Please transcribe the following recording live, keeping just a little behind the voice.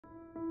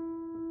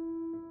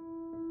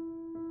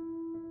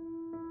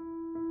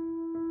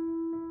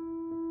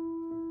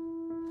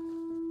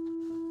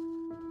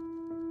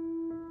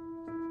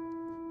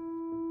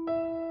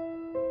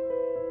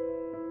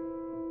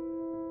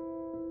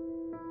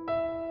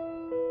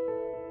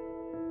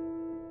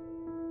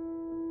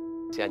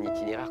C'est un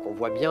itinéraire qu'on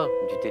voit bien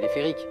du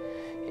téléphérique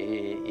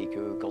et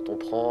que quand on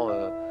prend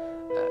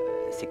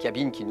ces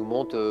cabines qui nous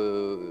montent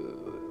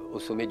au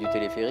sommet du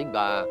téléphérique,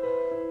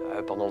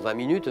 pendant 20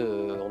 minutes,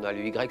 on a le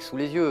Y sous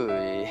les yeux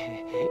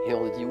et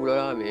on se dit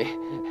oulala, mais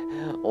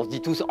on se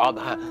dit tous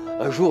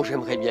un jour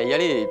j'aimerais bien y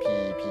aller. Et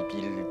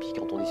puis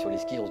quand on est sur les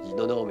skis, on se dit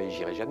non mais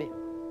j'irai jamais.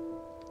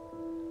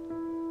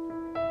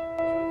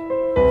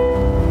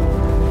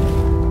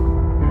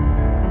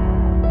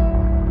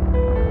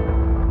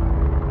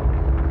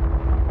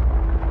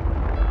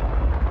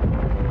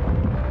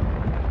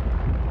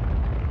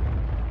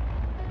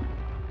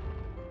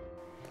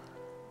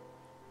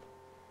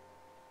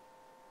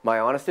 My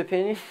honest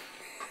opinion?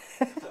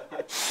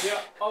 Your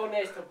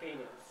honest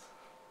opinions.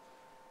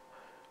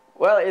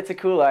 Well, it's a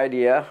cool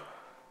idea.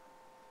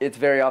 It's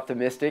very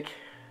optimistic.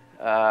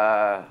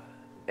 And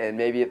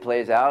maybe it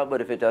plays out, but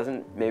if it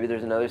doesn't, maybe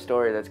there's another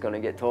story that's going to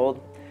get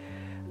told.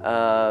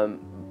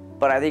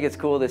 But I think it's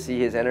cool to see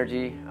his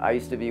energy. I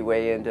used to be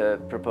way into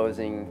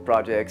proposing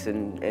projects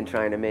and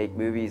trying to make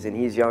movies, and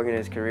he's young in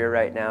his career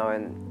right now,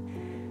 and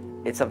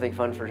it's something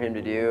fun for him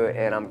to do,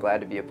 and I'm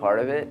glad to be a part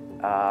of it.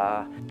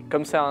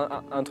 Comme c'est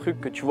un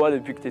truc que tu vois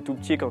depuis que tu es tout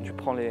petit quand tu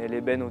prends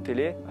les bennes aux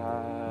télé,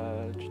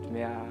 tu te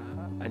mets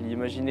à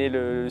l'imaginer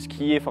le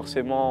skier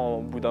forcément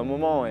au bout d'un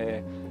moment.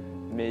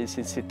 Mais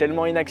c'est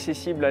tellement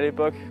inaccessible à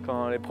l'époque,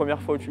 quand les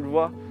premières fois où tu le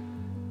vois,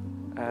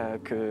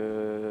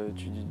 que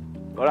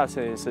voilà,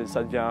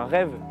 ça devient un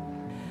rêve.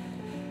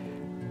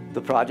 The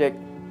project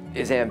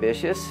is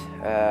ambitious.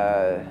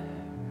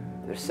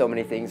 There's so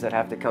many things that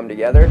have to come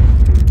together.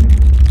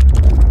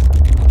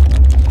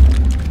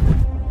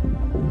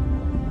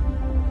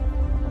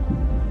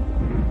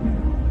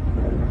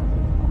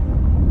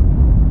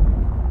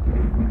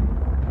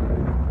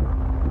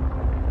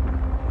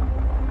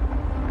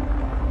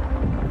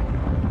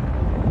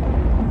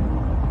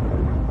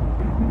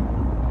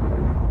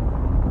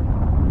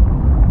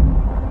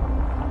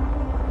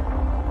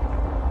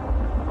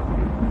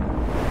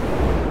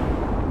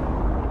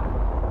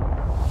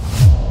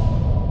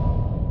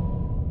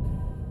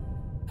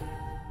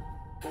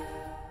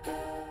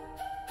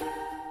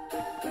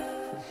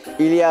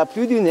 Il y a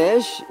plus de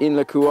neige dans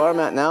le couloir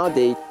maintenant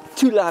de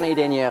toute l'année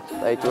dernière.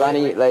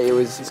 L'année, it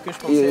was, c'est ce que je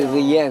pensais.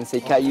 Rien, c'est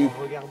caillou.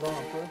 En regardant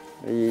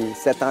un peu. Et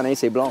cette année,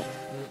 c'est blanc.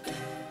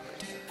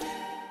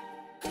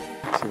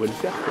 Ça va le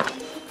faire.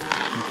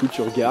 Du coup,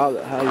 tu regardes,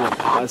 il n'y a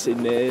pas assez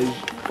de neige,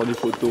 tu prends des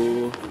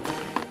photos,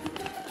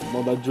 tu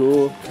demandes à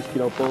Joe qu'est-ce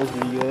qu'il en pense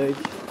du Y.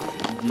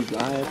 Il dit,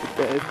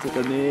 peut-être cette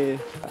année.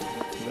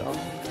 On verra.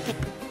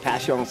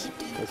 Patience.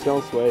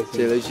 Patience, ouais.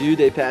 C'est le jus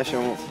des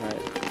patiences. Ouais.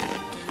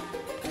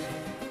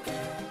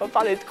 On va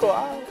parler de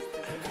quoi?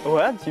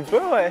 Ouais, un petit peu,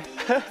 ouais.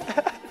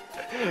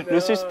 Le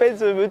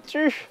suspense me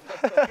tue.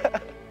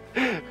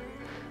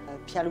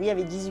 Pierre-Louis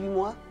avait 18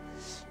 mois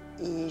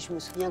et je me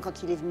souviens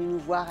quand il est venu nous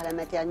voir à la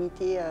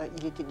maternité,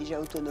 il était déjà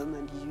autonome,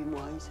 18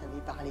 mois, il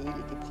savait parler, il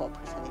était propre,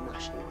 il savait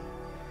marcher,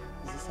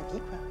 il faisait sa vie,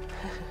 quoi.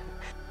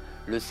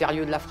 Le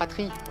sérieux de la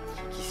fratrie,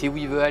 qui sait où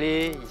il veut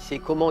aller, il sait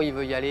comment il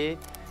veut y aller,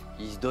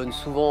 il se donne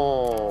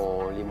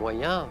souvent les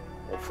moyens.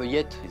 On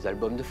feuillette les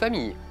albums de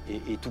famille.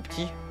 Et tout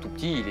petit,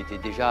 il était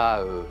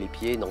déjà les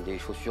pieds dans des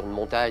chaussures de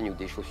montagne ou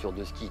des chaussures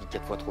de ski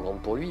 4 fois trop grandes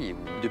pour lui. Et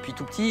depuis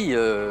tout petit,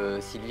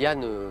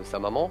 Sylviane, sa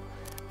maman,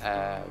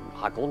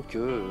 raconte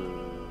qu'il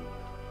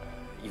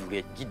voulait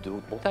être guide de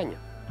haute montagne.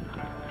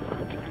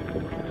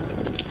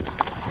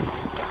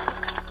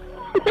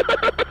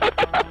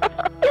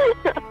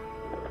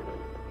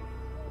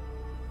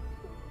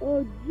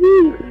 Oh,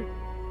 geez.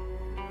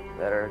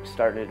 That are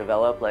starting to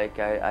develop. Like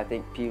I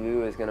think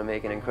Pierre-Louis is going to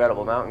make an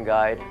incredible mountain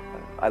guide.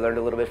 I learned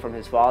a little bit from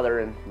his father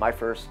in my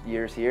first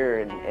years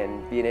here,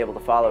 and being able to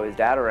follow his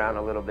dad around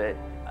a little bit.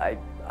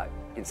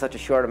 In such a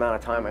short amount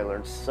of time, I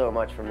learned so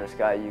much from this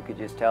guy. You could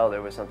just tell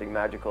there was something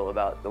magical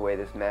about the way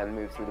this man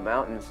moved through the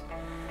mountains.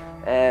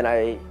 And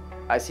I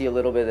see a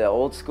little bit of the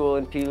old school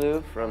in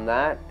Pierre-Louis from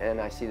that,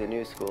 and I see the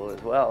new school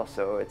as well.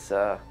 So it's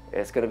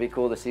going to be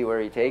cool to see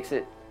where he takes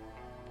it.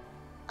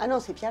 Ah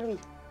non, c'est Pierre-Louis.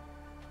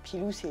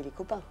 Pierre-Louis, c'est les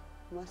copains.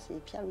 Moi,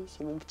 c'est Pierre-Louis,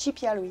 c'est mon petit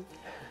Pierre-Louis.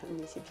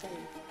 Mais c'est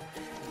Pierre-Louis.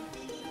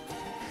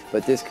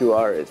 But this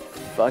couloir is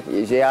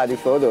fucking... J'ai des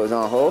photos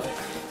en haut,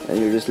 and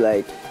you're just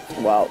like,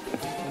 wow.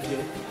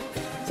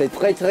 C'est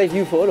très très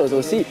vieux photos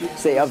aussi.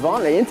 C'est avant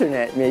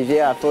l'internet, mais j'ai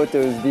des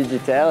photos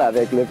digitales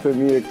avec le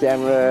premier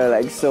caméra,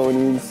 like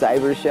Sony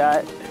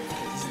Cybershot.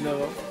 19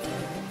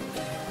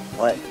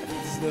 ans. Ouais.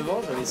 19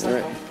 ans, j'avais 5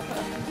 ans.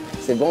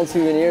 C'est bon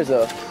souvenir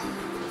ça.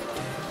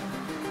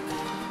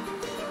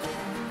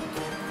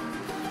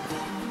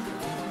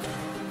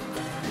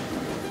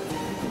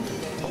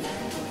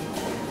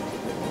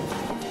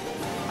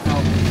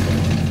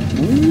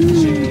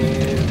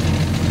 J'ai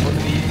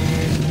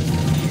Baudrier,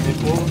 les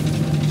épaules,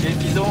 j'ai le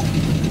bison.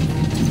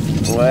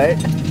 Ouais.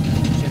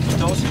 J'ai le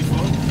bidon s'il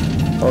faut.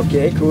 Ok,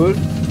 cool.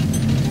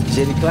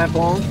 J'ai des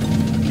clampons.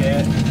 Ok.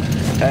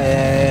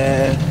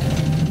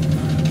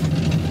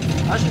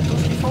 Ah, j'ai tout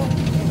ce qu'il faut.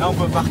 Là, on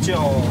peut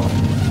partir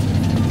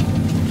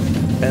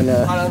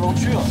à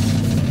l'aventure.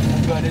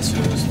 On veut aller se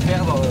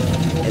perdre,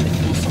 il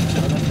faut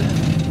sortir à la terre.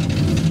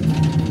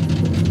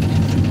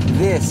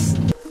 This.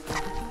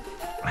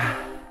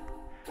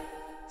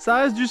 Ça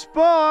reste du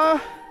sport, hein.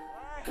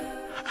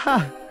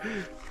 Ah.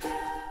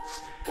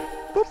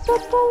 Pou, pou,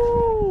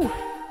 pou.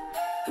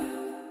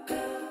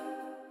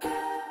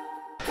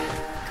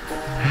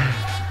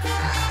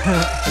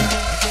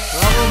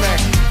 Bravo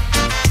mec.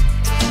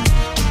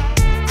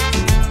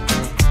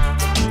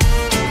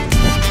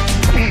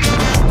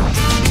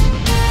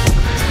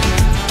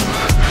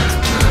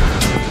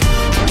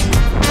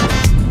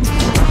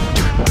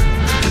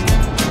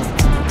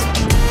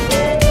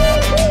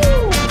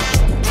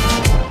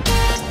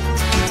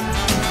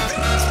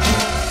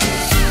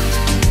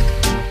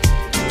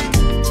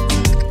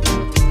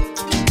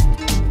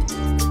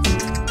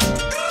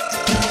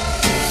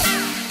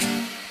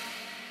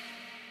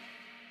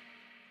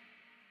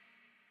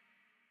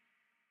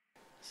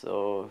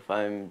 So if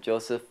I'm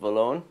Joseph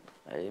Vallonne,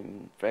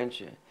 I'm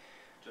French.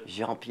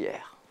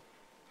 Jean-Pierre.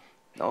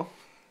 No?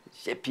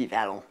 J.P.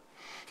 Vallon.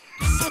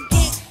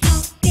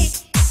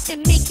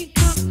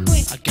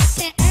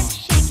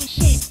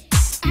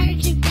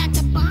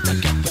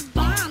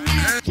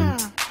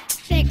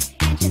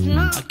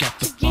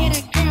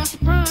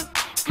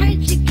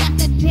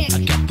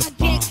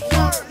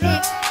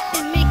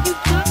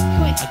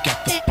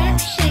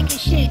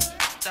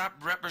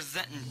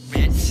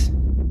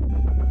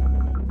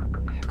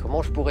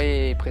 Comment je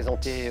pourrais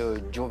présenter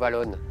Joe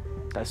Vallonne?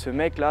 T'as ce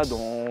mec là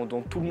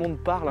dont tout le monde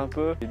parle un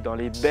peu, dans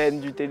les bennes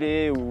du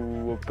télé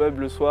ou au pub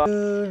le soir.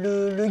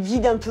 Le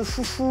guide un peu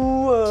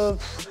foufou,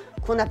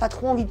 qu'on n'a pas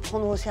trop envie de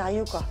prendre au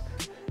sérieux, quoi.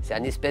 C'est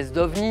un espèce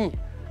d'ovni.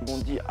 On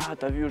te dit « Ah,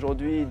 t'as vu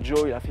aujourd'hui,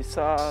 Joe, il a fait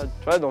ça ».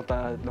 Tu vois, dans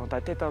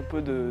ta tête un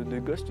peu de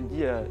gosse, tu te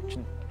dis, tu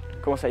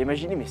commences à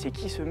imaginer, mais c'est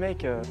qui ce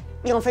mec?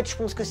 Et en fait, je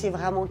pense que c'est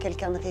vraiment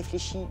quelqu'un de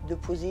réfléchi, de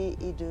posé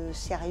et de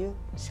sérieux.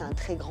 C'est un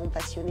très grand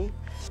passionné.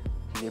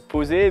 Il est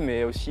posé,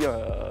 mais aussi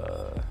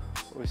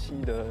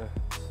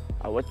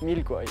à What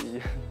Mill, quoi.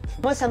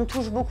 Moi, ça me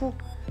touche beaucoup,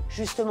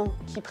 justement,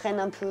 qu'il prenne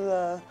un peu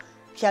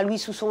Pierre-Louis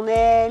sous son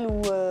aile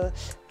ou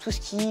tout ce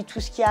qu'il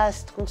y a à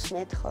se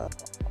transmettre.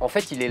 En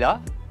fait, il est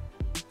là.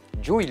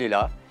 Joe, il est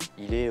là.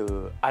 Il est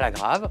à la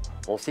Grave.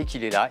 On sait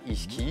qu'il est là. Il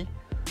skie.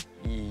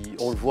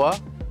 On le voit.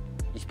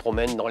 Il se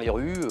promène dans les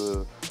rues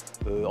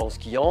en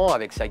skiant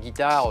avec sa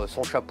guitare,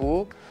 son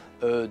chapeau,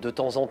 de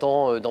temps en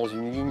temps dans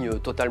une ligne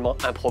totalement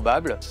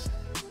improbable.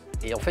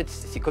 Et en fait,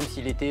 c'est comme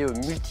s'il était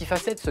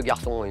multifacette, ce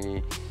garçon.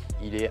 Et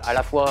il est à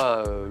la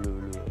fois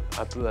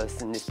un peu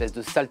une espèce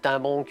de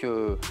saltimbanque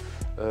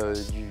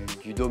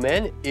du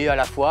domaine et à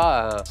la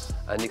fois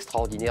un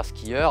extraordinaire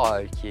skieur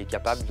qui est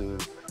capable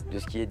de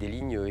skier des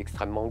lignes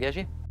extrêmement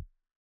engagées.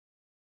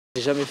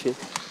 J'ai jamais fait.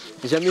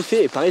 Jamais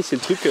fait. Et pareil, c'est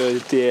le truc,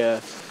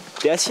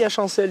 t'es assis à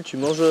Chancel, tu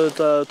manges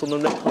ton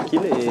omelette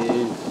tranquille et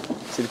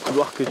c'est le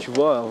couloir que tu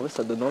vois. En vrai,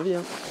 ça donne envie.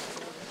 Hein.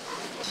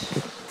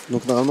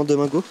 Donc normalement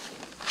demain go?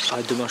 Ah,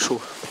 demain chaud.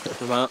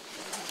 Demain,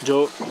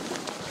 Joe,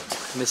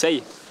 on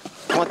essaye.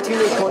 Quand tu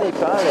ne connais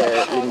pas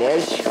le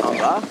neige en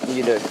bas,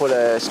 pour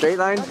le straight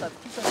line,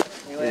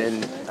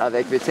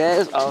 avec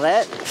vitesse,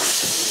 arrête.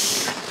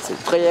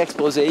 C'est très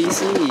exposé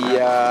ici, il n'y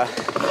a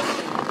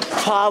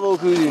pas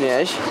beaucoup de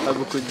neige. Pas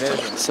beaucoup de neige.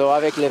 So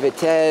avec la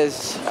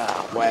vitesse,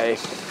 ouais.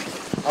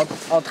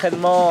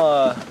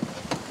 Entraînement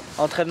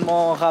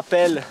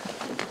rappel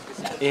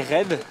et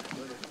raid,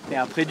 et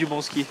après du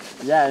bon ski.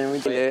 Yeah,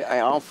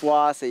 en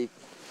fois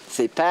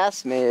c'est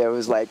passe, mais it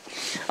was like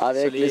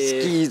avec les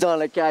skis dans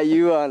le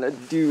caillou, on a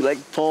dû like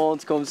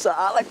pente comme ça,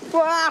 like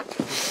quoi.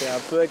 C'est un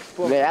peu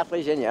export. Mais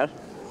après génial.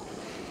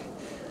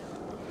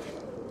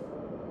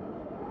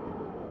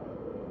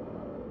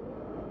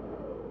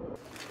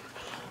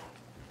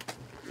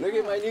 Look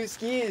at my new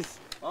skis.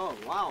 Oh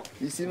wow!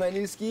 You see my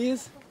new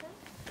skis?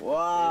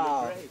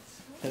 Wow!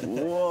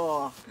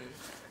 Whoa!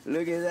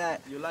 Look at that.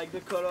 You like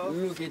the color?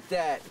 Look at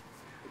that.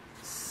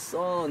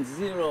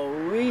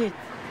 108.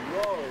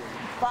 Wow!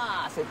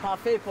 Bah, c'est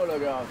parfait pour le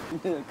grave.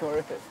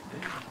 Correct.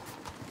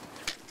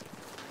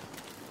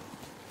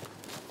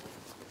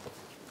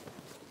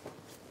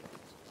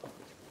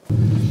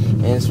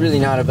 And it's really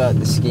not about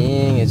the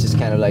skiing, it's just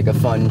kind of like a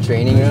fun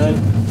training run.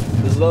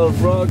 There's a lot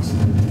of rocks.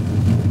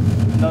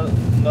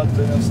 Not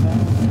Dynastar.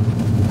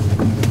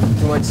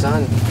 Too much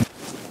sun.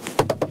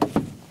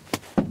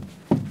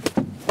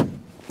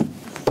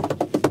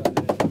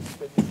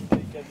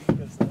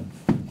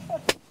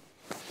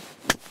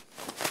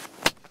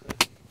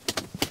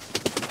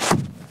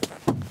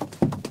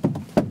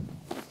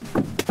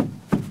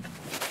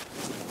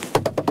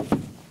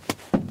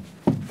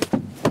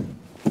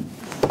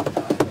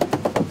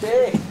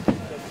 Okay.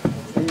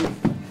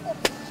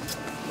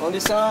 On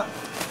descend.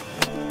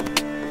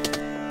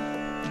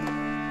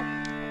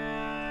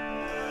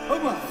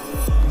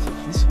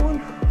 This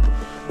one?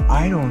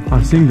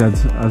 I think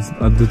that's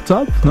at the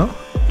top, no?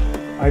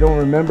 I don't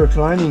remember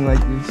climbing like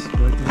this,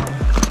 but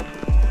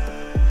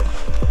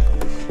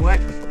Ouais.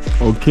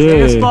 okay. C'est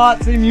le spot,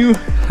 c'est mieux.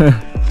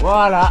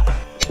 Voilà.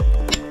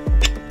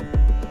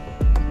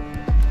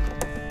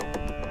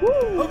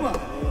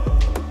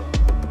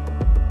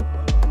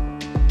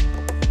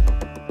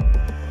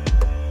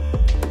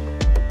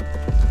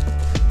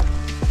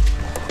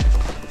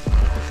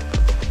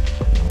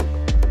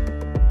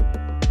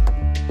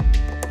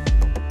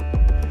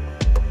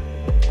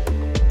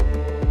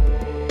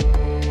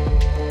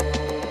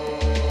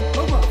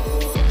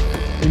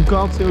 Une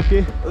corde, c'est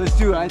ok? Let's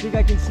do it. I think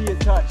I can see it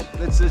touch.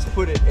 Let's just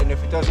put it, and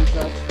if it doesn't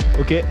touch,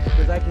 Ok.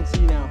 because I can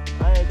see now.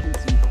 I can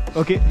see.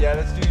 Ok. Yeah,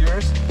 let's do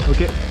yours.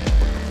 Ok.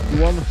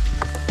 One.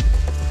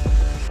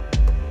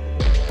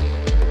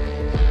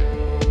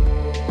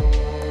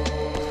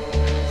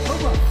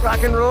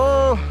 Rock and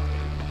roll.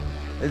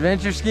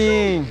 Adventure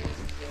skiing.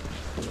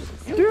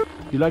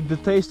 You like the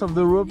taste of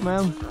the rope,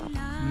 man?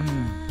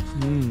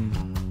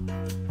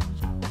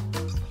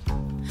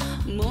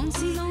 Monde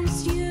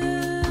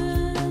silencieux,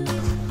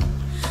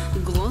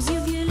 gros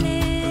yeux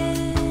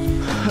violets,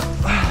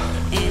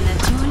 et la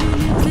toile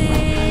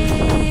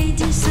levée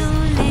du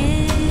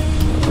soleil.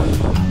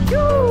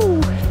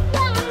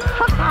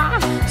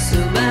 Se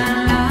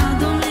balade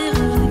dans les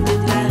rues de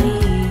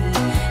Paris,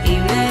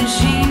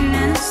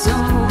 imagine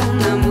son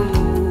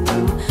amour,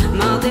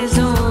 mort des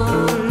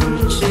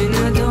anges,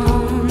 une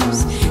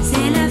danse,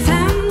 c'est la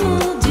femme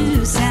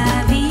mordue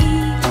sa vie.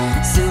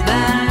 Se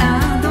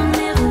balade dans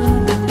les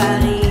rues de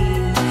Paris,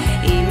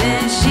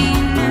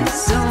 imagine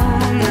son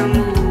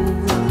amour,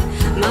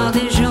 mort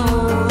des gens,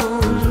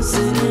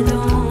 une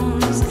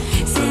danse,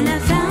 c'est la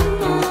femme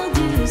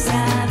mordue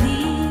sa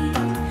vie,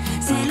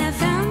 c'est la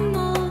femme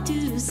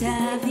mordue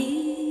sa vie.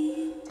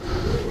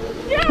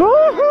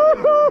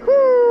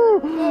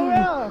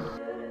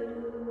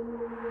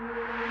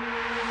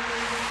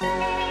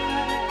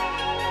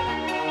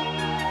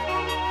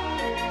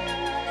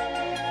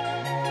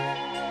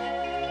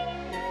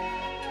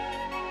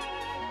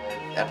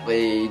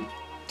 Après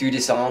 2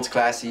 descentes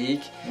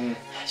classiques,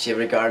 j'ai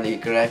regardé les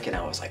Grecs and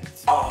I was like,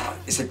 oh,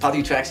 c'est pas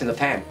du tracks in the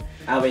pan.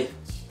 Ah oui.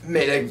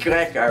 Mais le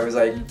grec, I was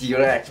like,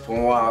 direct pour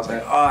moi. I was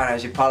like, oh,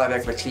 j'ai parlé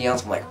avec le client,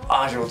 I'm like,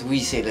 oh,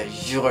 aujourd'hui c'est le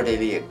jour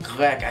des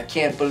Grecs. I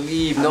can't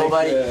believe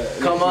nobody,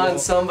 come on,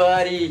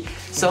 somebody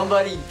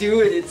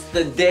do it, it's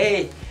the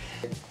day.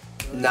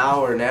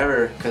 Now or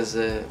never, because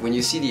when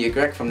you see the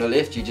Grec from the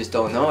lift, you just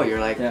don't know. You're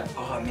like,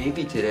 oh,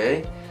 maybe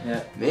today,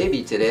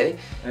 maybe today.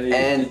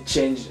 And it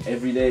changes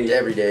every day.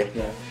 Every day.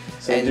 Yeah.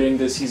 So And during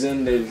the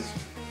season,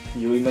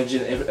 you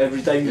imagine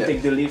every time you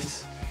take the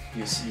lift,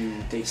 you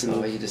take the So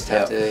loop. you just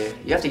have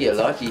to get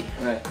lucky.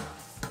 Ouais.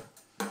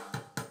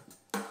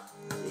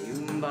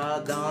 Une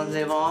barre dans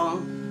les vents,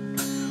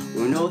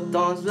 une autre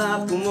dans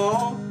le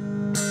poumon.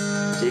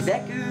 J'ai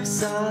vécu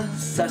ça,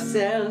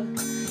 Sarcelles,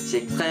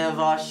 j'ai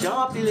prévu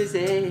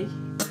Champs-Élysées.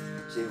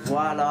 Je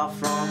vois la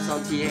France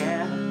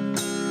entière,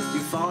 du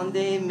fond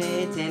des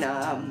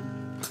méténams.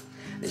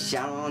 Les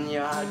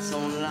charognards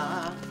sont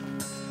là,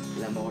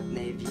 la mort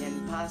ne vient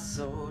pas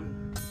seule.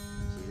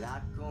 J'ai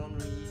la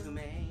connerie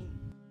humaine.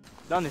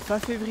 Là on est fin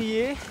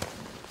février,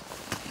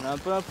 on a un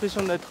peu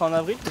l'impression d'être en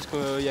avril parce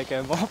qu'il y a quand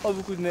même vraiment pas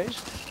beaucoup de neige.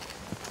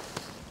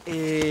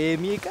 Mais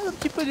il est quand même un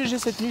petit peu léger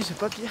cette nuit, c'est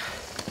pas pire.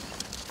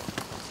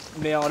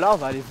 Mais là on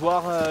va aller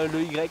voir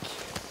le Y,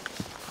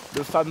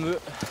 le fameux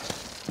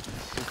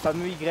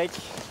Y.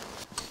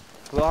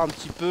 Voir un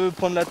petit peu,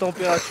 prendre la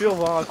température,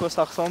 voir à quoi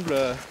ça ressemble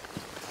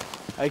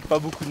avec pas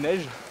beaucoup de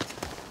neige.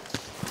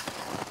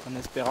 En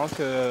espérant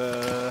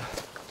que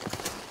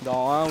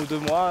dans 1 ou 2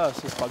 mois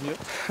ce sera mieux.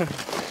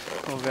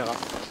 On verra.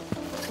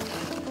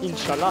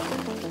 Inch'Allah.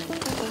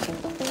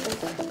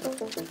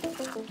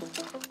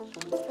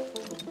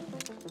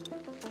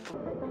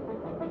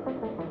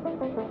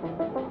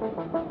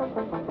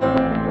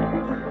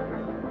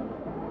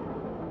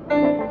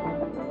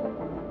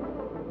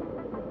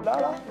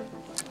 Là.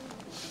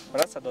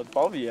 Voilà, ça donne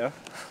pas envie, hein.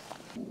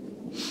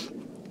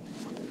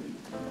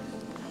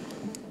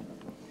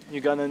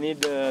 You're gonna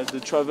need the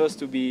traverse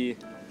to be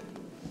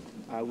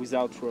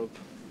without rope.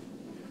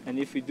 And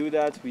if we do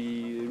that,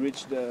 we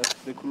reach the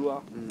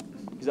couloir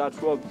without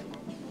rope.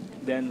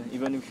 Then,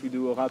 even if we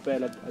do a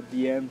rappel at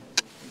the end.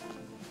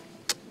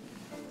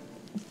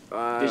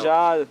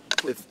 Déjà,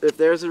 If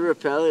there's a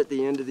rappel at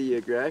the end of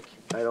the Grec,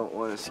 I don't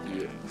want to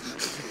ski it.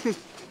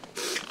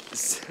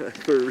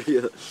 For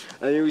real.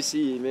 I mean, we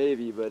see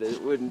maybe, but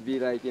it wouldn't be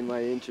like in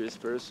my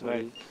interest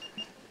personally.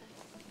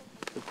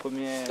 le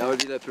premier. Ça va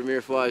être la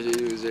première fois que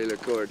j'ai usé le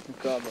corde.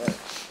 Corde, ouais.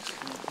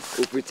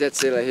 Ou peut-être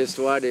c'est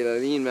l'histoire de la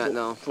ligne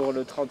maintenant. Pour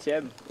le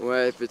 30e.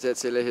 Ouais, peut-être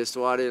c'est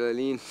l'histoire de la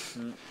ligne.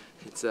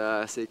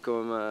 C'est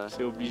comme...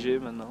 C'est obligé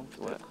maintenant.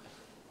 Ouais.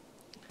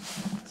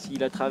 Si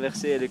la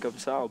traversée elle est comme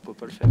ça, on peut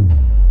pas le faire.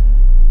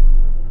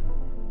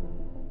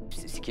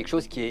 C'est quelque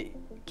chose qui est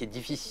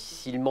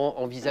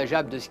difficilement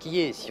envisageable de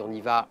skier. Si on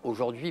y va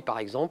aujourd'hui, par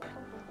exemple,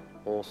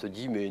 on se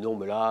dit mais non,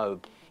 mais là,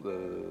 il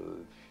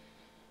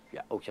n'y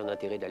a aucun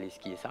intérêt d'aller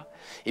skier ça.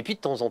 Et puis de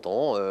temps en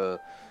temps,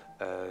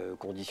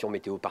 conditions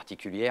météo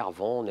particulières,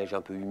 vent, neige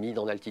un peu humide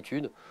en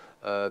altitude,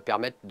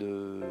 permettent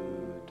de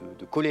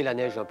coller la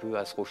neige un peu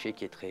à ce rocher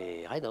qui est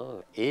très raide. Hein.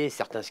 Et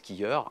certains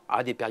skieurs,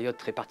 à des périodes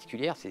très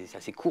particulières, c'est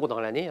assez court dans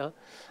l'année, hein,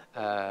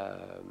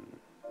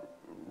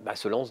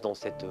 se lancent dans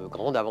cette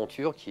grande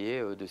aventure qui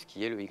est de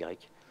skier le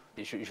Y.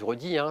 Et je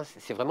redis, hein,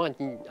 c'est vraiment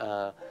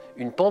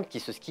une pente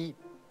qui se skie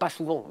pas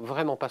souvent,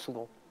 vraiment pas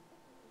souvent.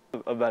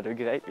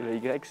 Le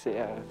Y, c'est...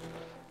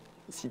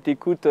 si tu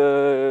écoutes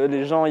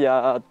les gens il y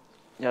a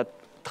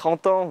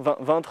 30 ans,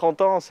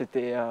 20-30 ans,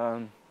 c'était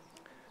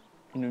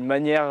une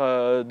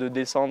manière de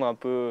descendre un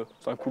peu.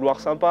 C'est un couloir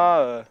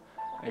sympa,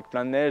 avec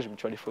plein de neige.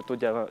 Tu vois, les photos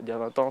d'il y a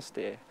 20 ans,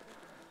 c'était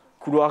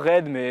couloir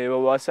raide, mais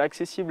assez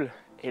accessible.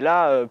 Et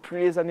là, plus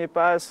les années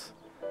passent,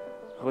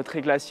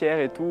 retrait glaciaire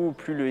et tout,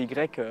 plus le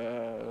Y,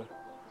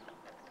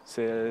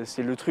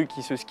 c'est le truc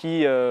qui se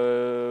skie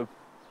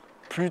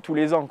plus tous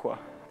les ans, quoi.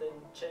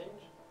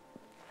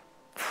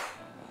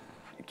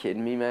 You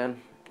kidding me, man?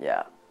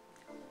 Yeah,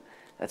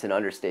 that's an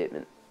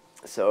understatement.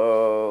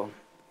 So,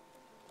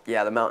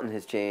 yeah, the mountain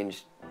has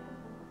changed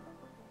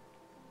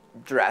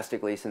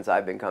drastically since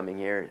I've been coming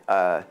here.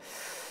 A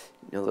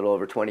little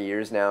over 20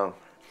 years now.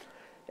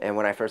 And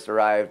when I first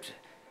arrived,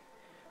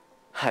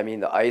 I mean,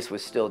 the ice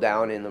was still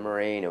down in the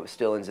moraine. It was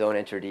still in zone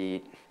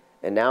interdite.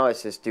 And now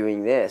it's just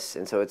doing this.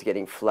 And so it's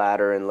getting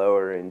flatter and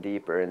lower and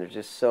deeper. And there's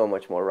just so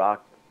much more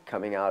rock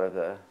coming out of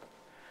the...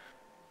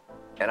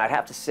 And I'd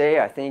have to say,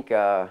 I think,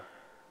 out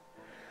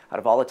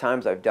of all the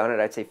times I've done it,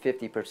 I'd say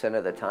 50%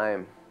 of the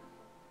time,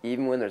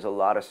 even when there's a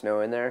lot of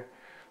snow in there,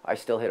 I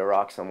still hit a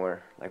rock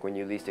somewhere, like when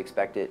you least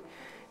expect it.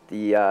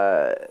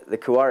 The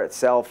couloir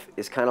itself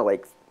is kind of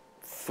like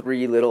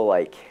 3 little,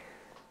 like...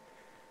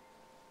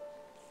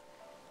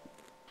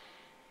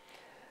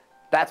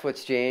 That's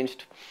what's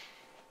changed.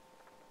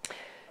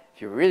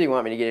 If you really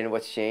want me to get into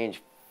what's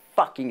changed,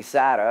 fucking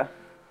SATA,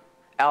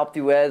 Alpe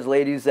d'Huez,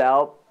 Les Deux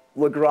Alpes,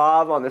 Le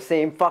Grave on the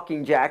same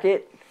fucking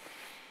jacket.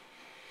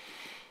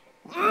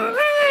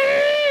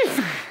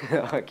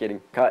 Kidding,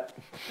 cut.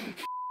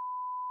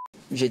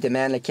 Je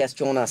demande la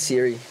question à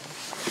Siri.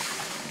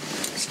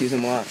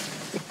 Excusez-moi.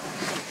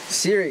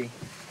 Siri,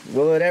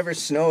 will it ever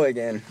snow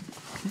again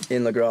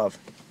in Le Grave?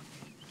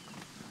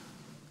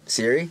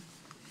 Siri?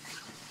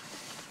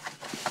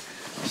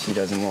 She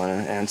doesn't want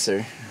to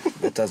answer.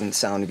 That doesn't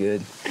sound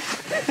good.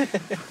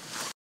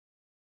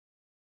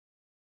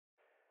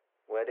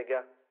 Ouais les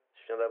gars,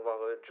 je viens d'avoir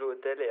Joe au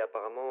hôtel et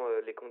apparemment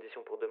les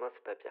conditions pour demain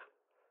c'est pas pire.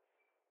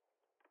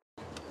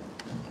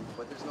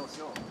 But there's no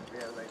snow. We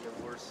have like a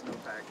worse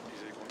snowpack.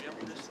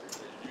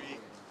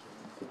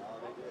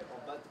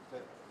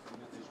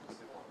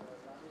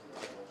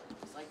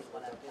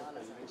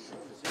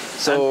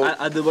 So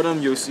at the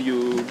bottom, you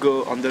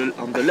go on the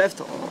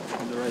left or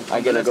on the right?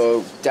 I'm gonna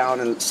go down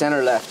and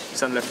center left.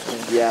 Center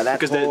left. Yeah, that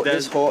Because whole,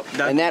 this whole,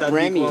 and that big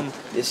Remy one.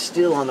 is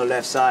still on the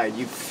left side.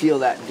 You feel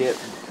that dip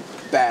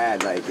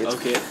bad, like it's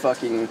Okay.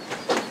 fucking.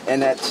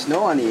 And that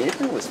snow on the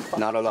apron was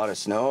not a lot of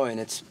snow, and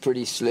it's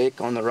pretty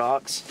slick on the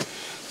rocks.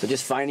 So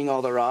just finding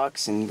all the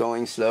rocks and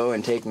going slow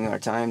and taking our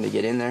time to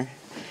get in there.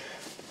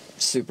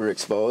 Super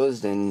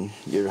exposed, and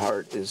your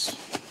heart is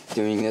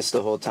doing this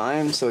the whole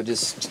time. So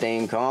just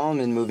staying calm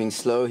and moving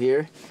slow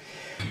here.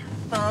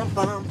 Bum,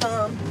 bum,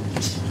 bum.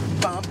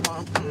 Bum,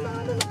 bum, bum.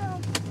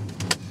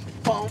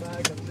 Bum,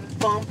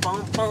 bum,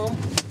 bum, bum.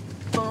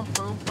 Bum,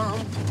 bum,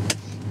 bum.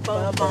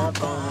 Bum, bum,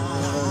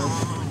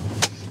 bum.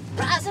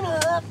 Rising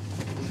up,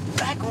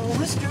 back on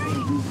the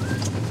street.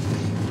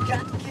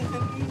 Got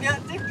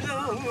to go.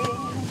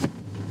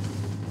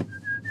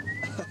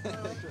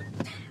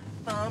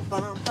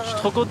 Je suis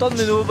trop content de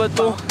mes nouveaux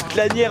bâtons,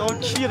 lanière en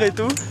cuir et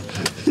tout.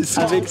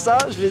 Avec ça,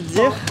 je vais te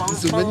dire,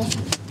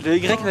 le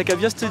Y n'a qu'à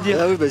bien se te dire.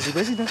 Ah oui, bah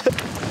j'imagine.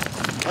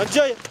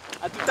 Enjoy,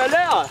 à tout à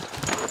l'heure.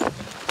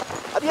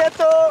 À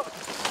bientôt.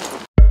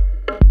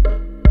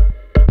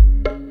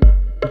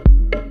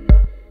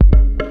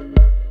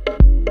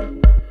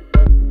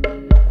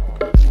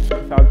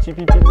 Faire un petit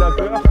pipi de la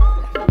peur.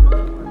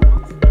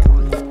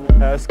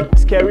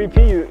 Scary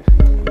pee.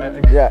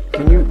 Yeah,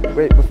 can you,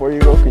 wait, before you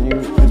go, can you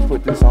just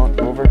put this on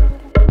over?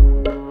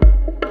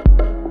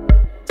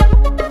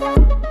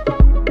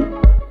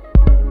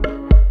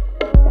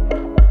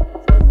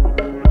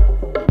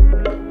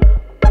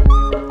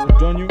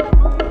 Join you.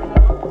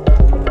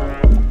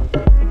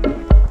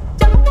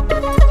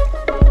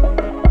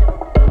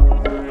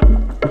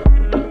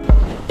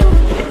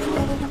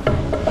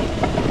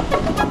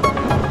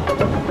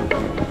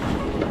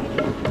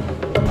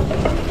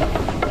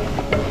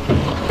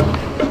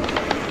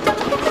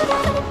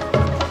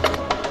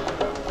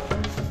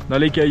 Dans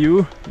les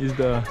cailloux, is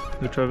the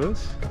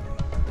traverse.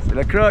 C'est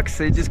la croque,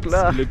 c'est juste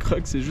là. Le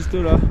croc, c'est juste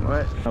là.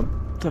 Ouais.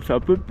 Ça fait un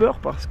peu peur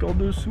parce qu'en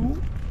dessous,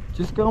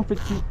 Jusqu'à un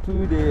petit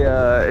peu des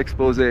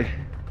exposés.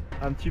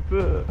 un petit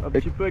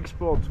peu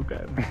expo en dessous quand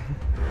même.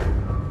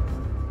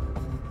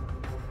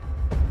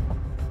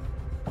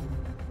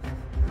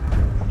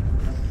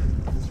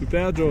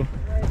 Super Joe.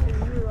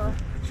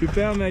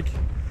 Super mec.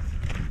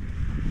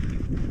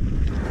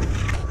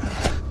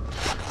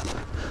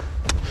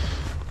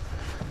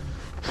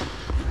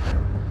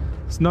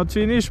 It's not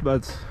finished,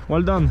 but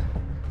well done.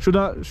 Should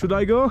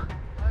I go?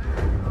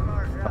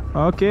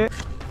 Okay.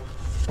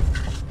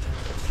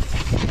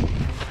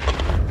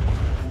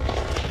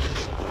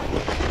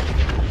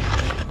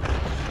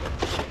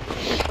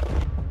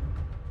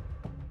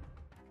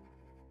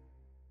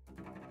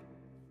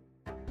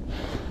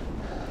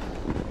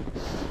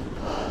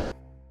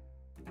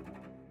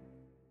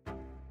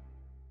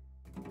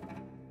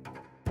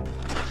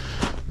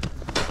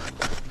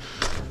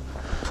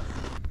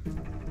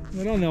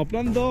 Voilà, on est en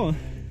plein dedans.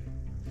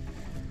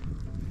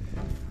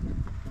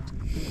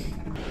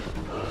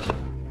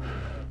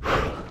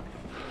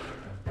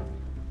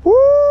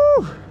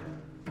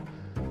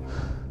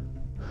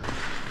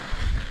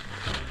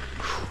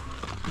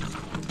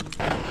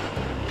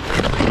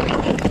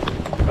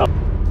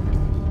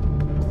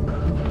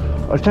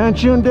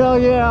 Attention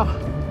derrière.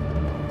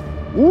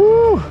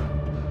 Woo!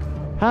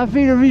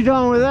 Happy to be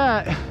done with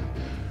that.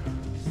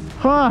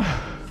 Huh.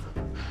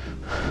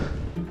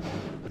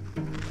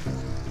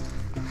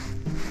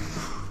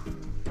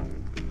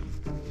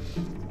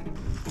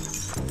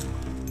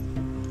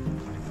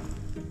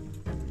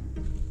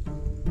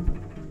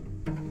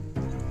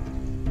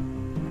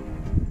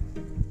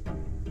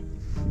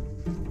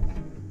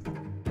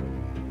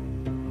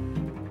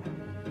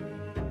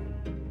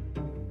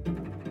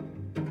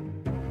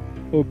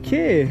 Ok.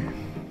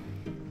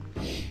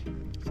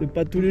 C'est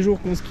pas tous les jours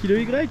qu'on skie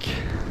le Y.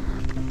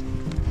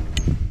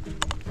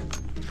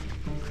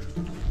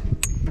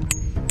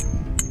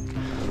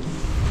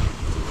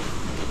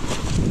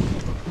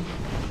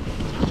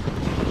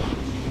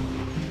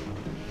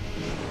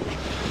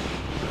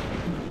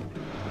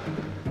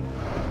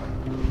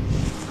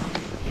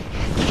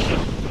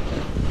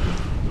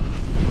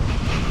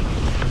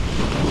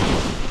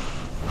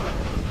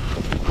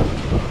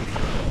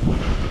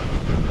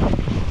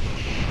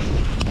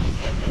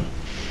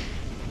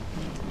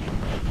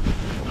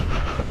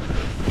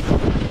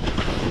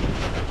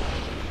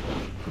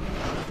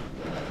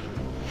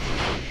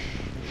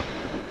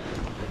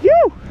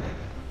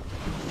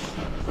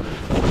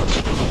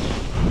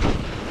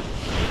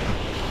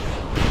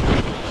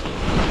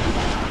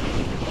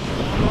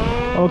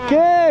 Ok.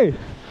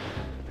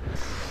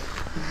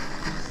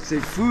 C'est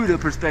fou le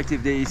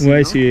perspective d'ici.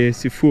 Ouais,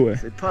 c'est fou, ouais.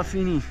 C'est pas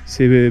fini.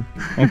 C'est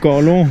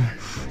encore long.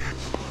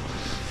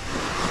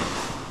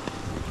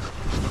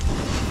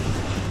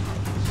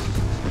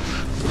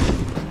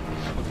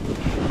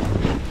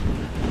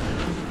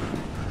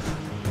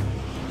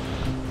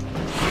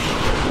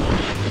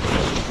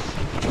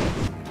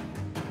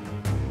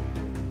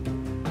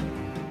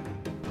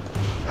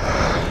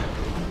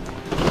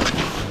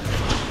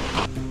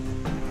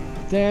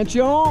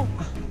 Attention.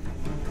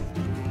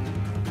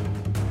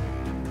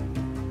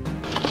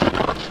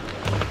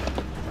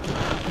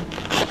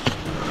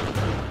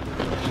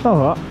 Ça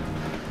va.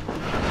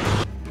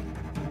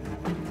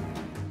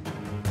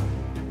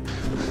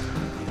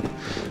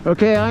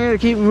 Okay, I'm gonna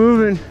keep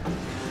moving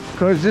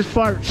because this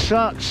part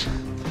sucks.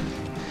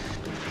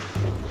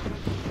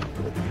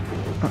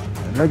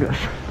 I guess.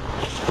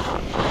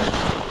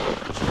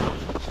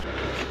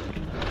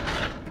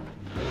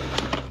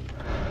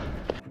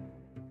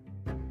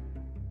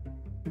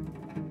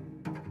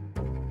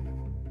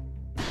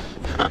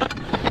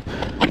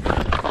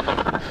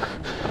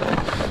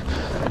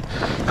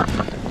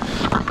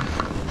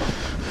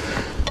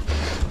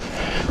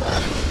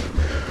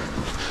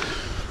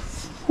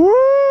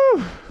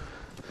 Woo!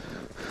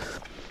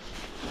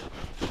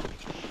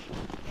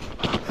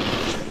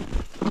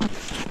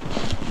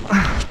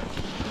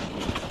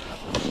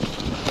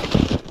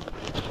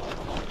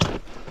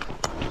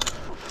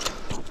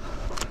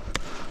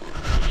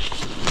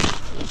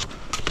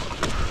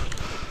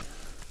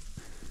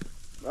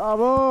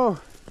 Bravo!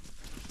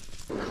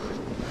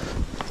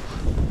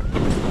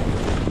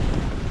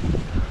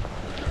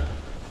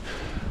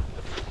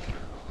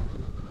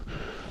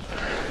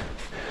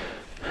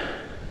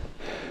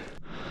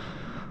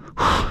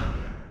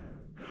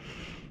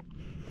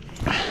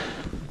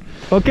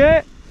 Ok,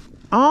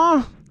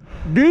 1,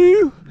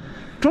 2,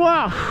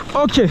 3,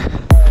 ok.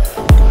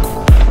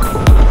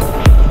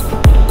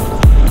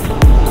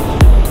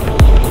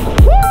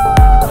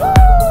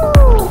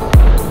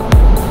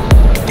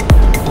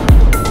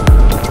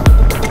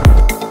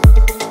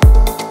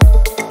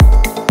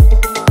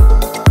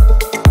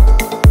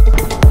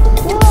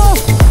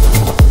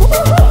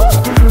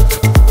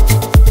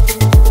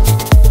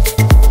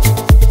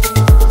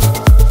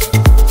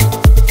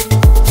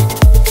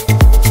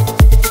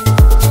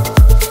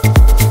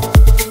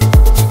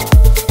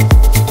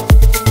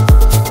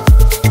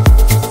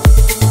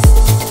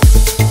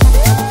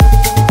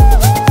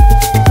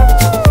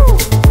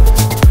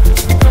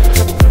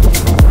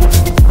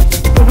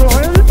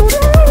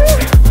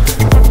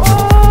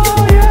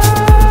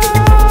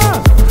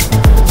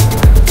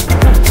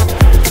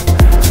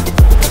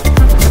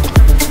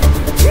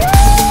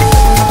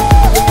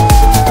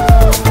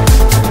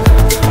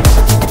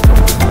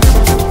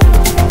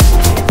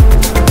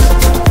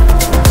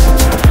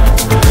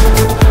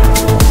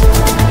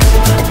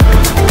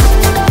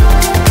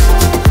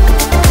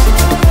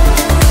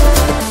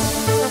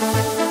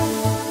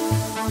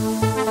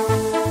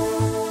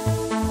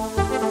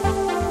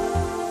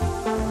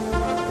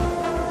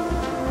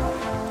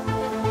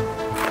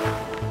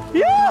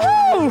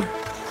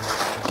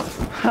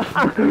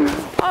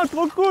 Ah,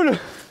 trop cool!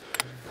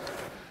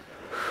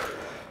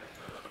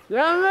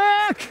 Y'a un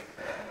mec!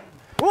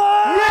 Ouais!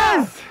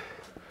 Yes!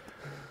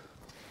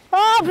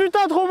 Ah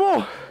putain, trop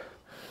bon!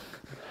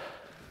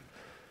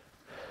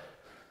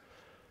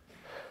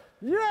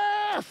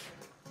 Yes!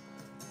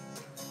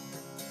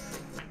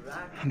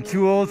 I'm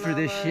too old for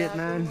this shit,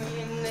 man.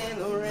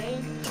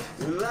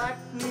 Rock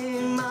me,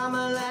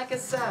 mama, like a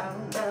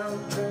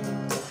southbound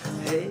train.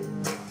 Hey,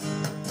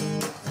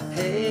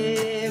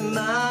 hey,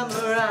 mama,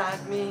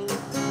 rock me.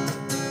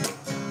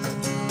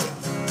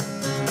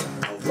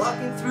 I'm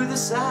walking through the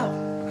South,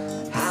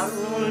 I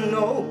don't wanna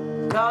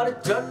know. Caught a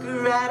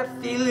trucker right,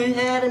 I feel he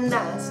had a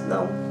nice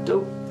long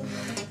dope.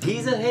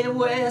 He's a headed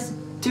west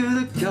to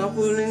the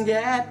Cumberland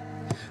Gap,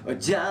 or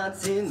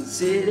Johnson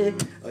City,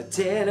 or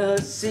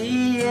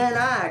Tennessee. And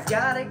I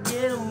gotta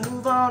get a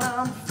move on,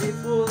 I'm fit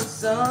for the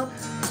sun.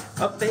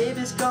 A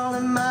baby's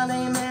calling my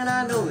name and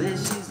I know that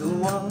she's the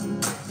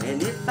one.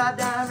 And if I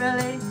die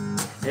early,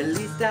 at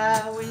least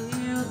I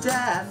will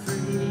die free.